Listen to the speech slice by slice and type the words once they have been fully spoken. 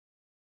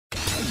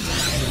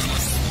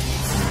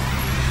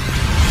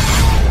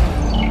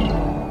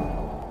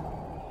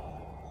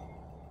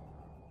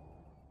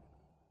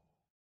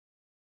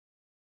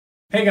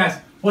Hey guys,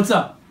 what's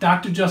up?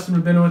 Dr. Justin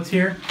Rabinowitz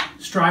here,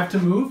 Strive to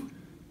Move.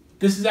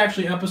 This is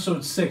actually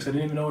episode 6. I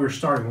didn't even know we were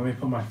starting. Let me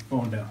put my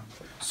phone down.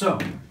 So,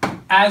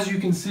 as you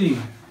can see,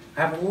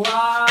 I have a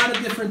lot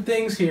of different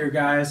things here,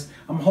 guys.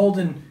 I'm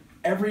holding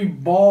every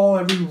ball,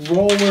 every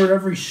roller,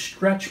 every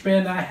stretch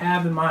band I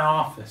have in my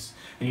office.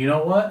 And you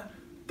know what?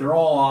 They're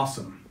all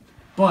awesome.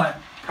 But,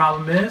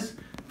 problem is,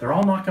 they're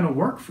all not going to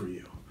work for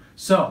you.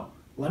 So,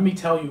 let me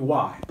tell you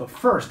why. But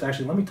first,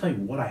 actually, let me tell you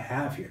what I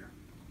have here.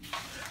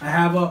 I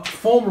have a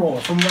foam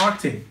roller from Rock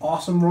Tape.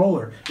 Awesome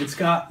roller. It's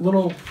got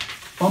little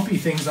bumpy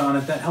things on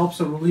it that helps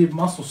to relieve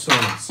muscle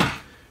soreness.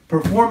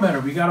 Perform Better,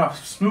 we got a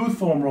smooth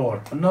foam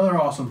roller. Another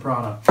awesome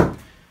product.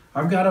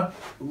 I've got a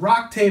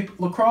Rock Tape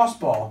lacrosse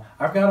ball.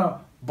 I've got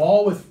a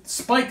ball with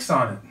spikes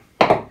on it.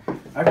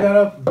 I've got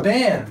a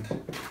band.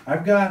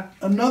 I've got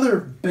another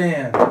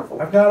band.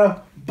 I've got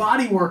a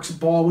Bodyworks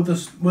ball with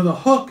a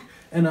hook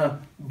and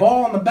a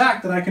ball on the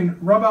back that I can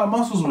rub out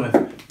muscles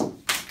with.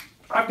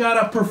 I've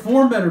got a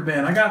Perform Better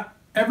band. I got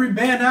every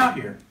band out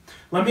here.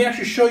 Let me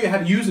actually show you how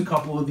to use a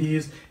couple of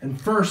these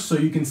and first so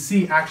you can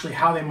see actually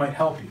how they might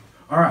help you.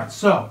 All right,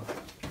 so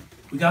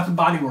we got the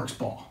Bodyworks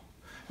ball.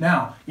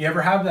 Now, you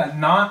ever have that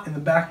knot in the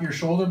back of your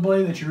shoulder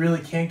blade that you really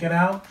can't get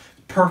out?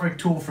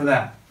 Perfect tool for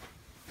that.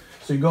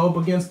 So you go up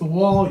against the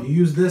wall, you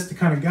use this to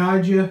kind of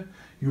guide you.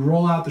 You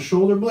roll out the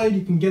shoulder blade,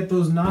 you can get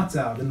those knots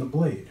out in the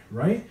blade,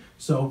 right?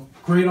 So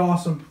great,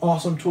 awesome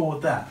tool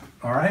with that.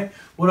 All right,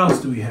 what else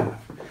do we have?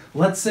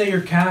 Let's say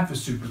your calf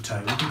is super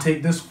tight. We can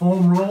take this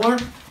foam roller.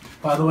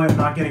 By the way, I'm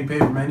not getting paid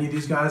from any of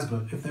these guys,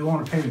 but if they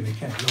want to pay me, they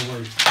can, no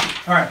worries.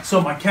 All right,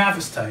 so my calf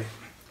is tight.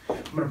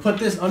 I'm gonna put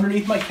this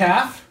underneath my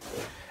calf,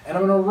 and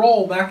I'm gonna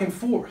roll back and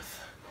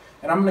forth.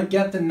 And I'm gonna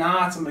get the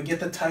knots, I'm gonna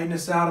get the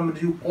tightness out, I'm gonna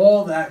do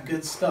all that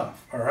good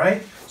stuff, all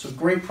right? So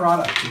great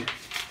product here.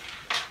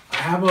 I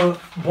have a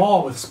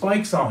ball with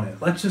spikes on it.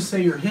 Let's just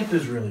say your hip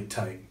is really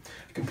tight.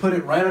 I can put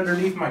it right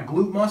underneath my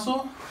glute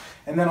muscle,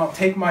 and then I'll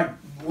take my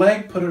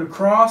leg, put it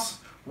across,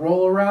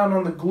 roll around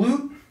on the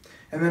glute,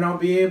 and then I'll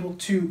be able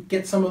to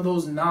get some of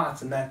those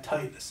knots and that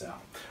tightness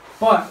out.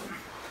 But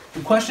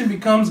the question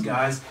becomes,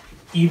 guys,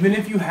 even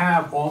if you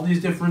have all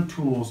these different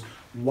tools,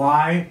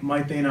 why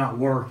might they not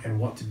work and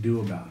what to do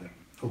about it,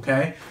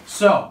 okay?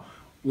 So,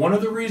 one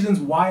of the reasons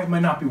why it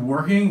might not be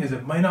working is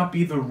it might not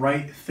be the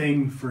right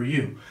thing for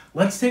you.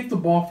 Let's take the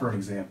ball for an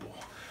example.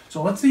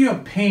 So let's say you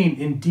have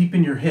pain deep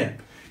in your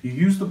hip. You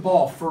use the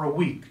ball for a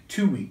week,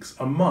 2 weeks,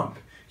 a month.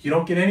 You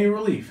don't get any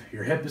relief.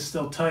 Your hip is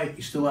still tight.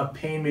 You still have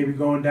pain maybe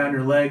going down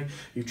your leg.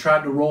 You've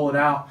tried to roll it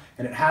out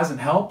and it hasn't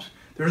helped.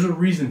 There's a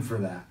reason for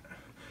that.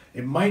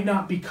 It might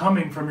not be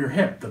coming from your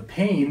hip. The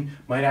pain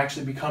might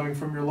actually be coming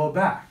from your low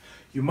back.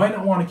 You might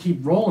not want to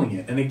keep rolling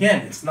it. And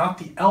again, it's not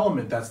the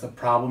element that's the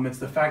problem. It's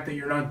the fact that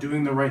you're not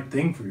doing the right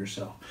thing for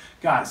yourself.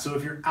 Guys, so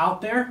if you're out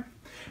there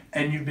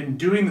and you've been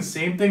doing the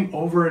same thing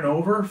over and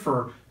over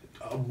for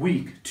a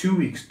week, 2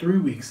 weeks, 3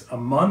 weeks, a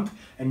month,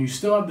 and you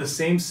still have the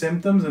same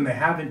symptoms and they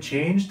haven't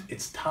changed,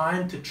 it's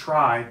time to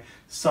try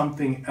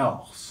something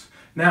else.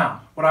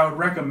 Now, what I would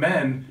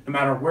recommend, no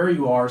matter where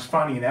you are, is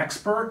finding an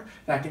expert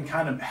that can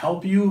kind of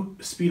help you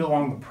speed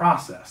along the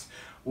process.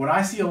 What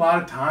I see a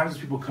lot of times is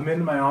people come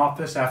into my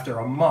office after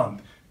a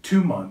month,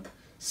 2 months,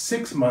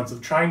 6 months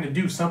of trying to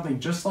do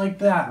something just like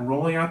that,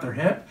 rolling out their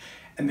hip,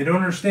 and they don't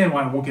understand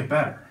why it won't get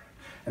better.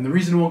 And the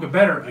reason it won't get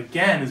better,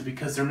 again, is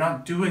because they're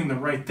not doing the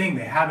right thing.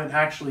 They haven't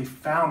actually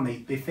found,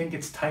 they think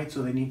it's tight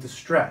so they need to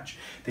stretch.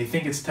 They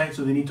think it's tight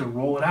so they need to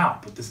roll it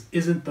out, but this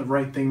isn't the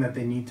right thing that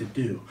they need to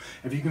do.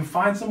 If you can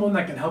find someone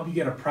that can help you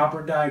get a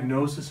proper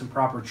diagnosis and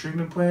proper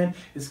treatment plan,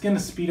 it's gonna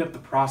speed up the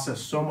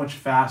process so much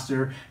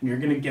faster, and you're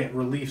gonna get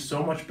relief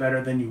so much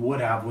better than you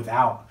would have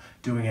without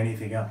doing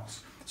anything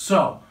else.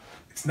 So,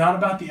 it's not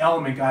about the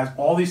element, guys.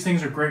 All these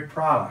things are great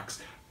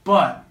products,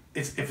 but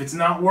if it's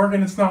not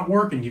working, it's not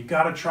working. You've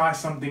got to try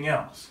something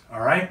else,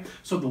 all right?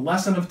 So the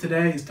lesson of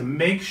today is to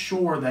make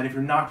sure that if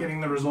you're not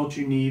getting the results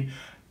you need,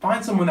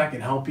 find someone that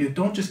can help you.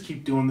 Don't just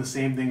keep doing the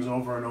same things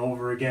over and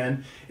over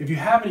again. If you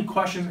have any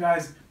questions,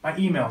 guys, my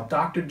email,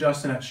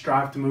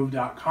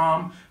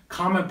 drjustin@strivetomove.com.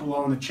 Comment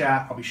below in the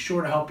chat. I'll be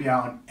sure to help you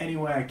out in any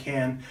way I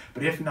can.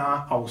 But if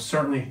not, I will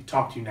certainly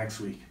talk to you next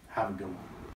week. Have a good one.